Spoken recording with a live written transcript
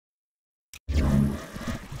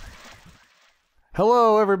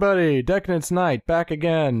Hello everybody, Decadence Knight back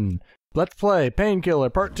again. Let's play Painkiller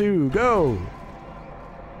Part 2, go!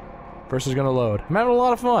 First is gonna load. I'm having a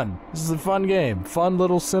lot of fun. This is a fun game. Fun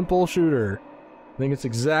little simple shooter. I think it's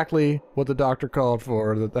exactly what the doctor called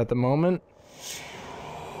for at the moment.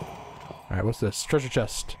 Alright, what's this? Treasure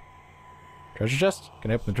chest. Treasure chest?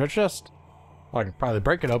 Can I open the treasure chest? Oh, I can probably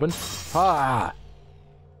break it open. Ah!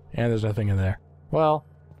 And there's nothing in there. Well,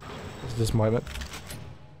 it's a disappointment.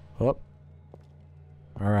 Oh.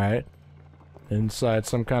 Alright. Inside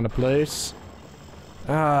some kind of place.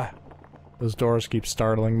 Ah! Those doors keep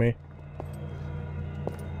startling me.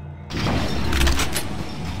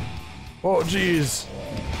 Oh, jeez!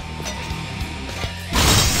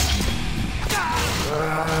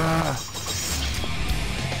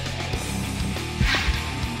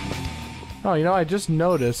 Oh, you know, I just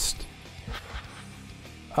noticed.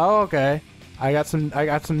 Oh, okay. I got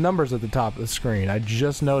some numbers at the top of the screen. I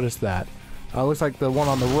just noticed that. Looks like the one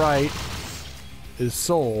on the right is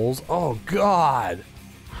souls. Oh, God!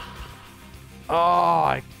 Oh,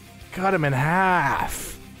 I cut him in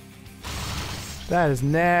half. That is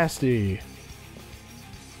nasty.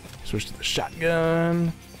 Switch to the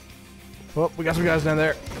shotgun. Oh, we got some guys down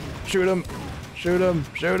there. Shoot him! Shoot him!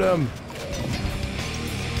 Shoot him!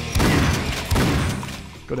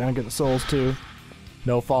 Go down and get the souls, too.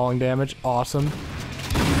 No falling damage. Awesome.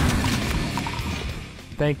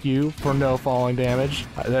 Thank you for no falling damage.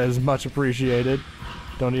 That is much appreciated.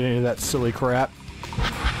 Don't need any of that silly crap.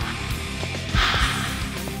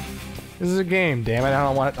 This is a game, damn it.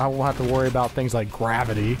 I won't have to worry about things like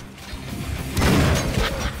gravity.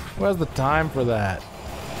 Who has the time for that?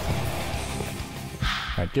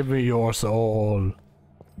 Alright, give me your soul.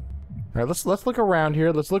 Alright, let's look around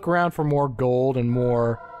here. Let's look around for more gold and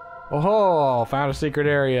more... Oh, found a secret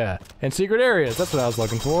area. And secret areas, that's what I was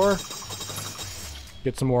looking for.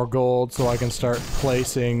 Get some more gold so I can start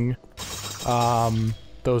placing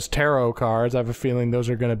those tarot cards. I have a feeling those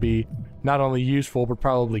are going to be not only useful but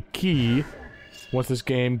probably key once this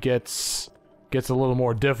game gets a little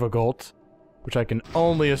more difficult, which I can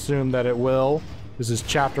only assume that it will. This is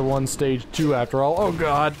Chapter 1, Stage 2 after all. Oh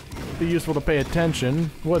god, it'd be useful to pay attention,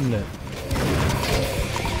 wouldn't it?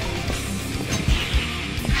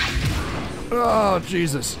 Oh,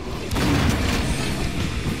 Jesus.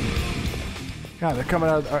 God, they're coming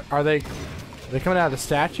out. Are they coming out of the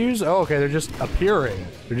statues? Oh, okay. They're just appearing.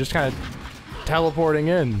 They're just kind of teleporting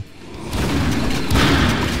in.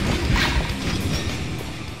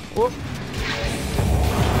 Whoop.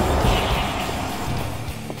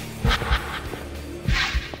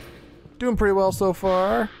 Doing pretty well so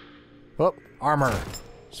far. Oh, armor.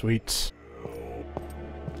 Sweet.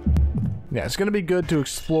 Yeah, it's gonna be good to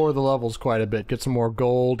explore the levels quite a bit. Get some more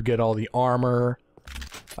gold. Get all the armor.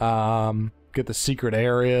 Get the secret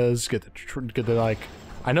areas, get the like...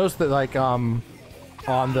 I noticed that, like, on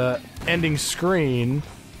the ending screen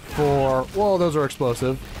for... Whoa, those are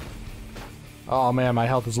explosive. Oh, man, my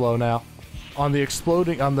health is low now. On the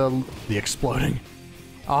exploding... On the exploding...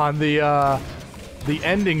 On the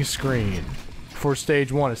ending screen for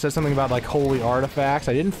Stage 1, it says something about, like, holy artifacts.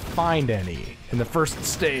 I didn't find any in the first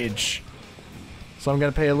stage. So I'm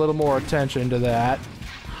gonna pay a little more attention to that.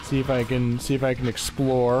 See if I can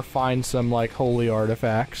explore, find some like holy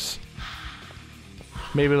artifacts.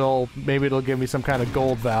 Maybe it'll give me some kind of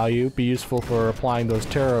gold value, be useful for applying those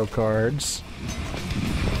tarot cards.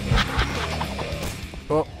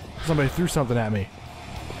 Oh, somebody threw something at me.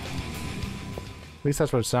 At least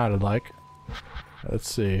that's what it sounded like.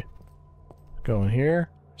 Let's see. Go in here.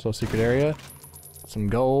 So secret area. Some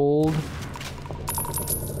gold.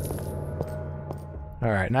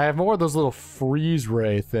 Alright, and I have more of those little freeze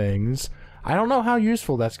ray things. I don't know how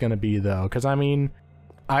useful that's gonna be, though, because, I mean,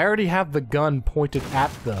 I already have the gun pointed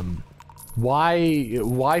at them.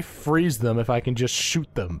 Why freeze them if I can just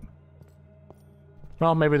shoot them?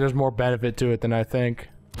 Well, maybe there's more benefit to it than I think.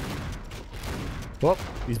 Well,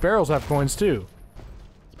 these barrels have coins, too.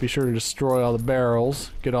 Be sure to destroy all the barrels,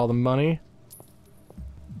 get all the money.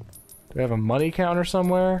 Do I have a money counter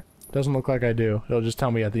somewhere? Doesn't look like I do. It'll just tell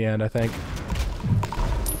me at the end, I think.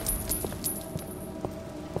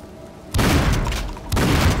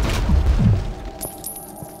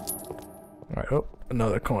 Alright, oh,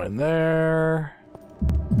 another coin there.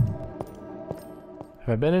 Have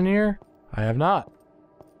I been in here? I have not.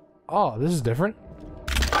 Oh, this is different.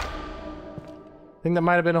 I think that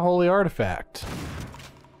might have been a holy artifact.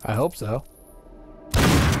 I hope so.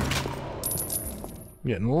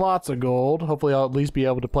 Getting lots of gold. Hopefully I'll at least be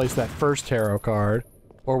able to place that first tarot card.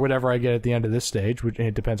 Or whatever I get at the end of this stage, which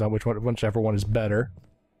it depends on whichever one is better.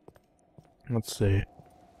 Let's see.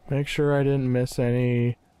 Make sure I didn't miss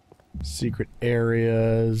any Secret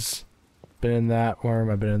areas. Been in that room.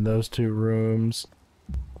 I've been in those two rooms.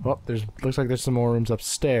 Oh, looks like there's some more rooms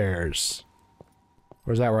upstairs.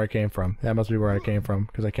 Or is that where I came from? That must be where I came from,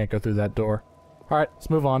 because I can't go through that door. Alright, let's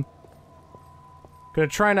move on. Gonna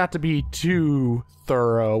try not to be too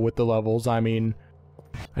thorough with the levels. I mean,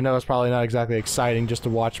 I know it's probably not exactly exciting just to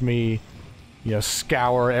watch me, you know,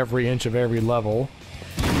 scour every inch of every level.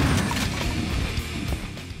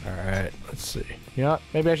 Alright, let's see. You know what?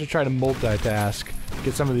 Maybe I should try to multitask.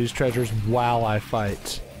 Get some of these treasures while I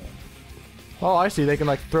fight. Oh, I see. They can,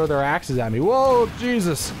 like, throw their axes at me. Whoa,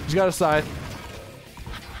 Jesus! He's got a scythe.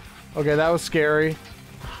 Okay, that was scary.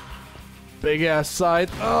 Big-ass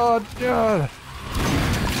scythe. Oh, God!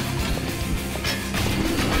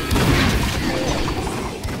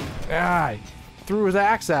 Ah, he threw his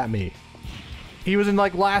axe at me. He was in,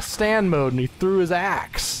 like, last stand mode, and he threw his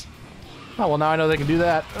axe. Oh, well, now I know they can do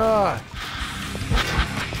that. Ugh.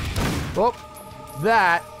 Well,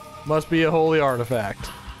 that must be a holy artifact.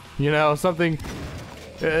 You know, something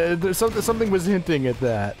was hinting at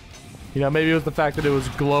that. You know, maybe it was the fact that it was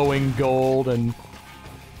glowing gold, and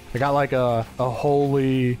I got like a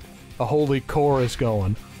holy chorus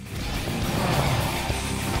going.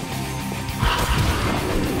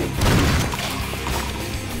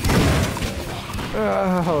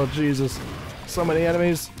 Oh, Jesus. So many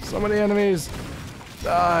enemies. So many enemies.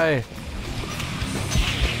 Die.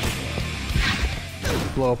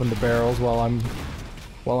 Blow open the barrels while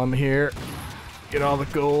I'm here. Get all the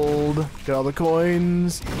gold. Get all the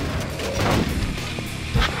coins.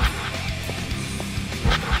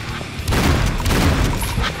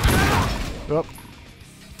 Oh.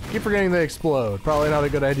 Keep forgetting they explode. Probably not a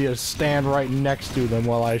good idea to stand right next to them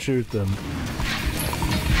while I shoot them.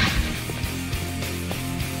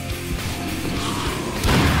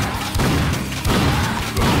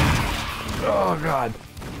 Oh, God.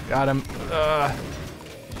 Got him.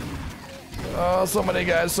 Oh, so many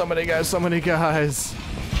guys, so many guys, so many guys.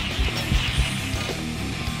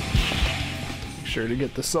 Make sure to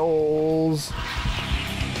get the souls.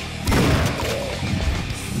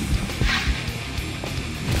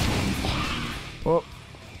 Oh.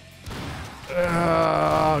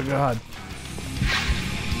 Oh, God.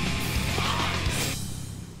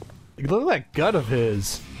 Look at that gut of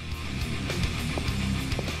his.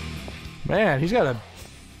 Man, he's got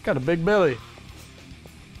a big belly.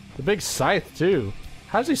 The big scythe, too.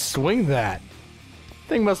 How does he swing that?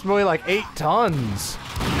 Thing must weigh like 8 tons.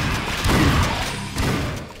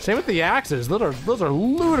 Same with the axes. Those are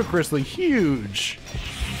ludicrously huge.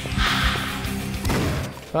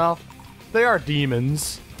 Well, they are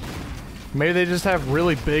demons. Maybe they just have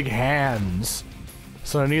really big hands.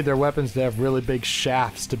 So they need their weapons to have really big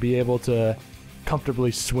shafts to be able to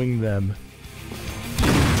comfortably swing them.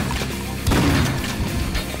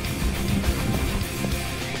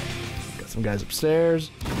 Some guys upstairs.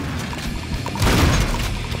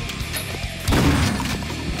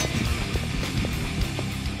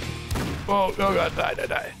 Oh, oh God,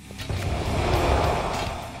 die.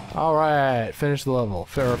 Alright, finish the level.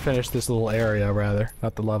 Or finish this little area, rather.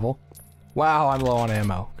 Not the level. Wow, I'm low on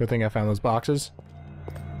ammo. Good thing I found those boxes.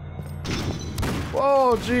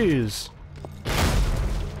 Whoa, jeez.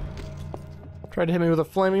 Tried to hit me with a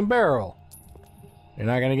flaming barrel. You're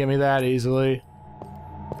not gonna get me that easily.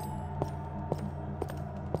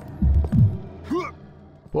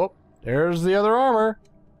 Whoop, there's the other armor.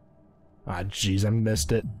 Ah, jeez, I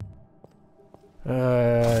missed it.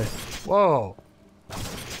 Whoa.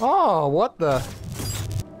 Oh, what the?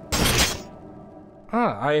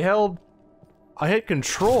 Huh, I hit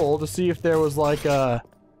control to see if there was like a...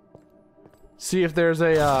 See if there's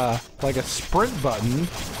a, like a sprint button.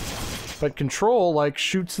 But control, like,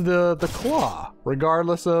 shoots the claw.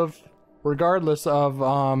 Regardless of,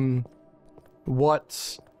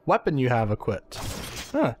 what weapon you have equipped.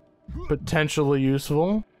 Huh. Potentially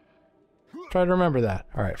useful. Try to remember that.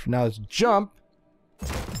 Alright, for now let's jump.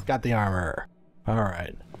 Got the armor.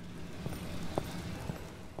 Alright.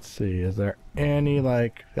 Let's see, is there any,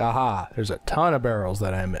 like... Aha, there's a ton of barrels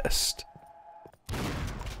that I missed.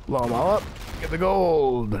 Blow them all up. Get the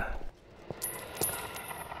gold.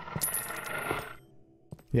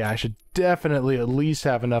 Yeah, I should definitely at least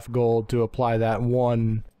have enough gold to apply that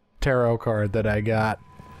one tarot card that I got.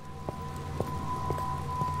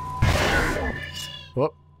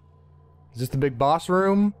 Whoop. Is this the big boss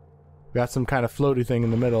room? Got some kind of floaty thing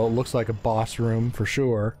in the middle. It looks like a boss room for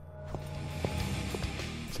sure.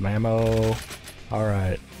 Some ammo.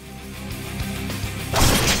 Alright.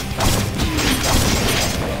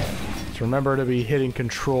 Just remember to be hitting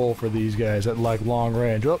control for these guys at like long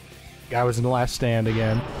range. Oh, guy was in the last stand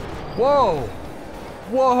again. Whoa!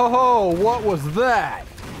 Whoa, what was that?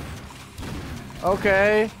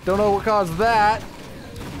 Okay, don't know what caused that.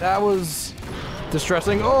 That was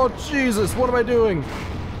distressing. Oh, Jesus, what am I doing?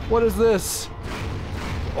 What is this?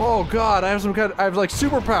 Oh, God, I have like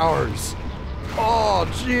superpowers. Oh,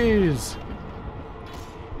 jeez.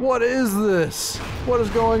 What is this? What is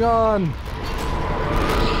going on?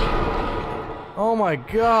 Oh my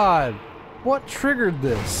God. What triggered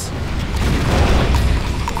this?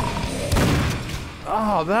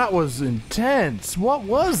 Oh, that was intense. What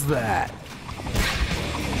was that?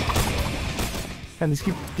 And these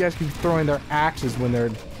guys keep throwing their axes when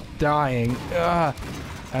they're dying. Ugh.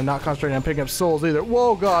 I'm not concentrating on picking up souls either.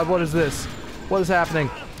 Whoa, God, what is this? What is happening?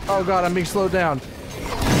 Oh, God, I'm being slowed down.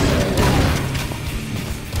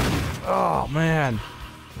 Oh, man.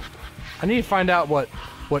 I need to find out what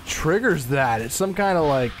triggers that. It's some kind of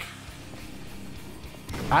like...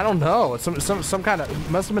 I don't know. It's some kind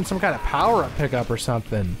of... Must have been some kind of power-up pickup or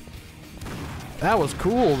something. That was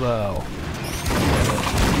cool, though.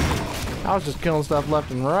 I was just killing stuff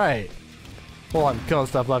left and right. Well, I'm killing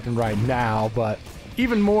stuff left and right now, but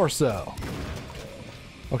even more so.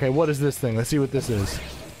 Okay, what is this thing? Let's see what this is.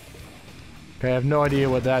 Okay, I have no idea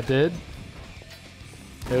what that did.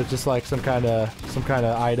 It was just like some kind of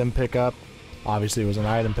item pickup. Obviously, it was an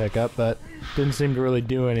item pickup, but didn't seem to really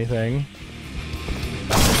do anything.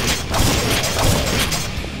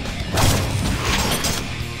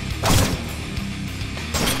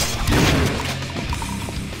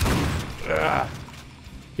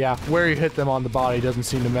 Yeah, where you hit them on the body doesn't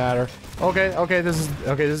seem to matter. Okay, this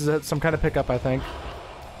is some kind of pickup, I think.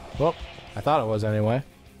 Well, I thought it was anyway.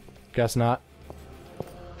 Guess not.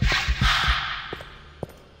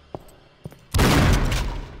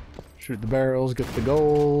 Shoot the barrels, get the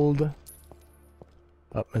gold.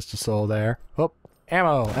 Oh, missed a soul there. Oh,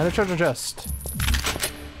 ammo and a treasure chest.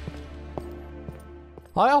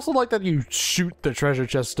 I also like that you shoot the treasure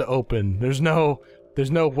chest to open. There's no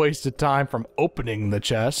wasted time from opening the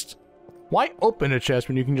chest. Why open a chest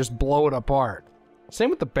when you can just blow it apart? Same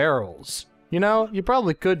with the barrels. You know, you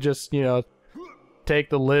probably could just, you know, take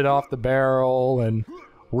the lid off the barrel and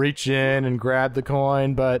reach in and grab the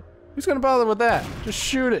coin, but who's gonna bother with that? Just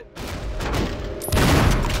shoot it.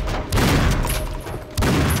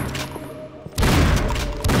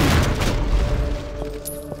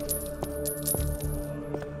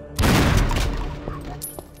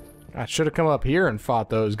 I should have come up here and fought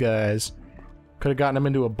those guys. Could have gotten them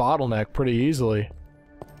into a bottleneck pretty easily.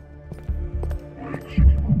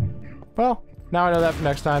 Well, now I know that for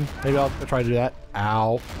next time. Maybe I'll try to do that.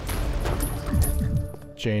 Ow.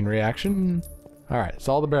 Chain reaction. Alright,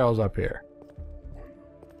 so all the barrels up here.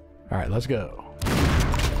 Alright, let's go.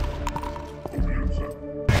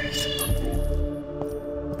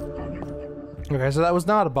 Okay, so that was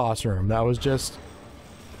not a boss room. That was just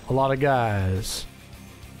a lot of guys.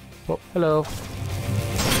 Oh, hello.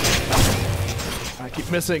 I keep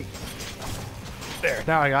missing. There,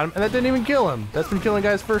 now I got him. And that didn't even kill him. That's been killing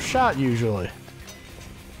guys first shot, usually.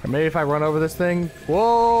 Or maybe if I run over this thing.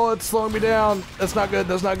 Whoa, it's slowing me down. That's not good,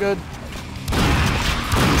 that's not good.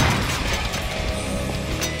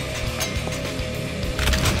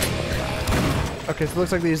 Okay, so it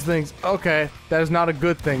looks like these things... Okay, that is not a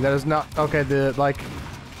good thing. That is not... Okay, the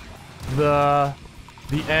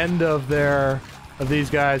end of their... Of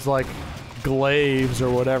these guys, like, glaives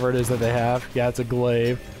or whatever it is that they have. Yeah, it's a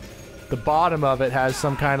glaive. The bottom of it has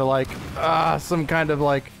some kind of like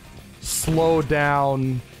slow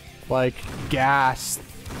down, like, gas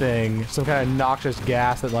thing. Some kind of noxious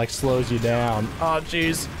gas that, like, slows you down. Oh,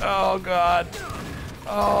 jeez. Oh, God.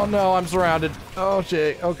 Oh, no, I'm surrounded. Oh,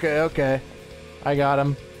 shit. Okay. I got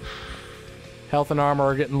him. Health and armor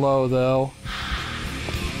are getting low, though.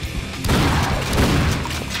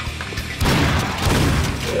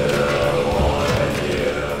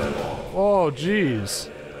 Oh, jeez.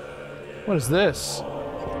 What is this?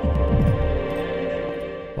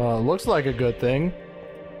 Well, it looks like a good thing.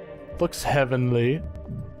 Looks heavenly.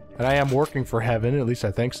 And I am working for heaven, at least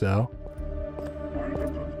I think so.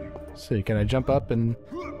 Let's see, can I jump up and...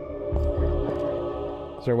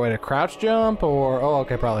 Is there a way to crouch jump, or... Oh,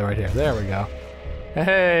 okay, probably right here. There we go.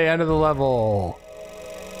 Hey, end of the level.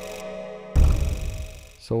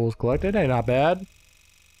 Souls collected. Hey, not bad.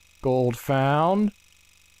 Gold found.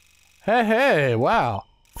 Hey, wow.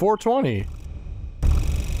 420.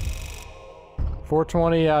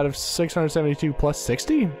 420 out of 672 plus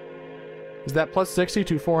 60? Is that plus 60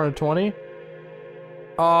 to 420?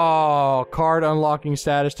 Oh, card unlocking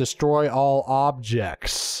status, destroy all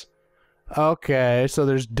objects. Okay, so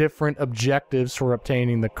there's different objectives for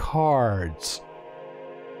obtaining the cards.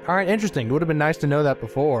 Alright, interesting. It would have been nice to know that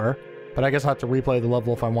before. But I guess I'll have to replay the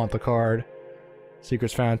level if I want the card.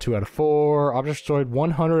 Secrets found 2 out of 4. Objects destroyed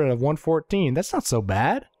 100 out of 114. That's not so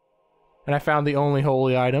bad. And I found the only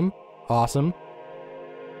holy item. Awesome.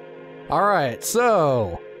 Alright,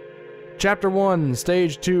 so... Chapter 1,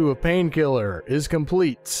 Stage 2 of Painkiller is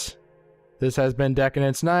complete. This has been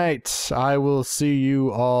Decadence Night. I will see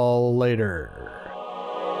you all later.